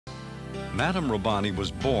Madame Rabbani was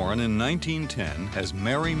born in 1910 as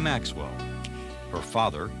Mary Maxwell. Her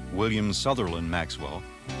father, William Sutherland Maxwell,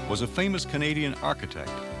 was a famous Canadian architect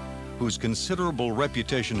whose considerable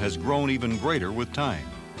reputation has grown even greater with time.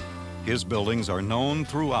 His buildings are known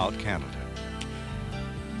throughout Canada.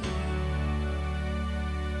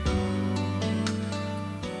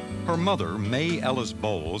 Her mother, May Ellis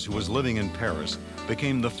Bowles, who was living in Paris,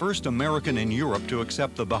 became the first American in Europe to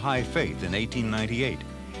accept the Baha'i faith in 1898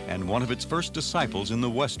 and one of its first disciples in the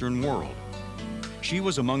Western world. She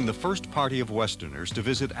was among the first party of Westerners to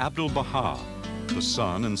visit Abdul-Baha, the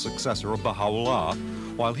son and successor of Baha'u'llah,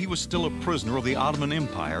 while he was still a prisoner of the Ottoman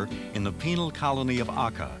Empire in the penal colony of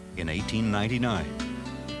Akka in 1899.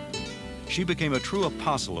 She became a true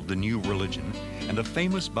apostle of the new religion and a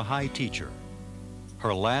famous Baha'i teacher.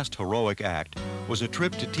 Her last heroic act was a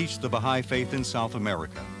trip to teach the Baha'i faith in South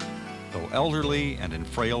America. Though elderly and in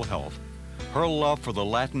frail health, her love for the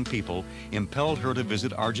Latin people impelled her to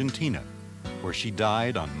visit Argentina, where she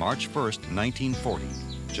died on March 1st, 1940,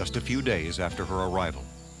 just a few days after her arrival.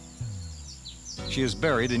 She is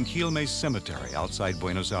buried in Quilmes Cemetery outside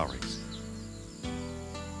Buenos Aires.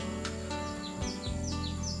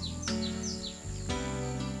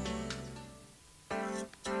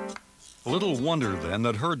 Little wonder then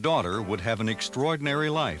that her daughter would have an extraordinary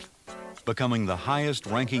life, becoming the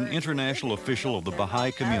highest-ranking international official of the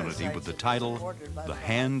Baha'i community with the title, the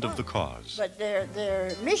Hand of the Cause. But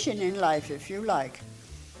their mission in life, if you like,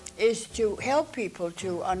 is to help people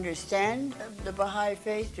to understand the Baha'i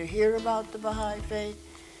faith, to hear about the Baha'i faith,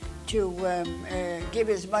 to give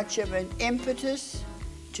as much of an impetus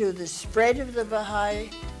to the spread of the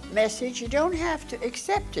Baha'i message. You don't have to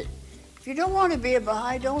accept it. If you don't want to be a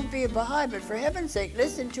Baha'i, don't be a Baha'i, but for heaven's sake,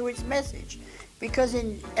 listen to its message. Because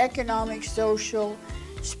in economic, social,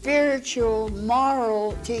 spiritual,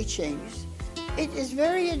 moral teachings, it is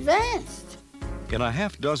very advanced. In a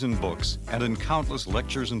half-dozen books and in countless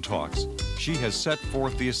lectures and talks, she has set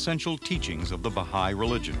forth the essential teachings of the Baha'i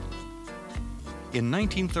religion. In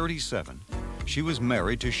 1937, she was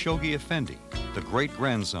married to Shoghi Effendi, the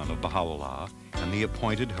great-grandson of Baha'u'llah and the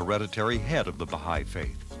appointed hereditary head of the Baha'i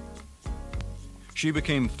faith. She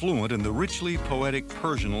became fluent in the richly poetic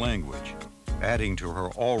Persian language, adding to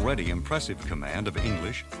her already impressive command of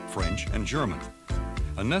English, French, and German,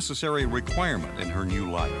 a necessary requirement in her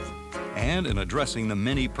new life, and in addressing the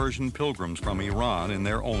many Persian pilgrims from Iran in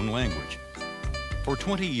their own language. For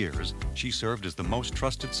 20 years, she served as the most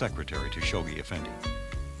trusted secretary to Shoghi Effendi,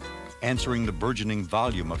 answering the burgeoning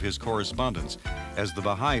volume of his correspondence as the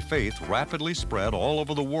Baha'i faith rapidly spread all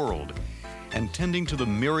over the world, and tending to the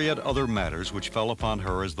myriad other matters which fell upon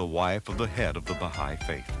her as the wife of the head of the Baha'i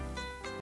faith.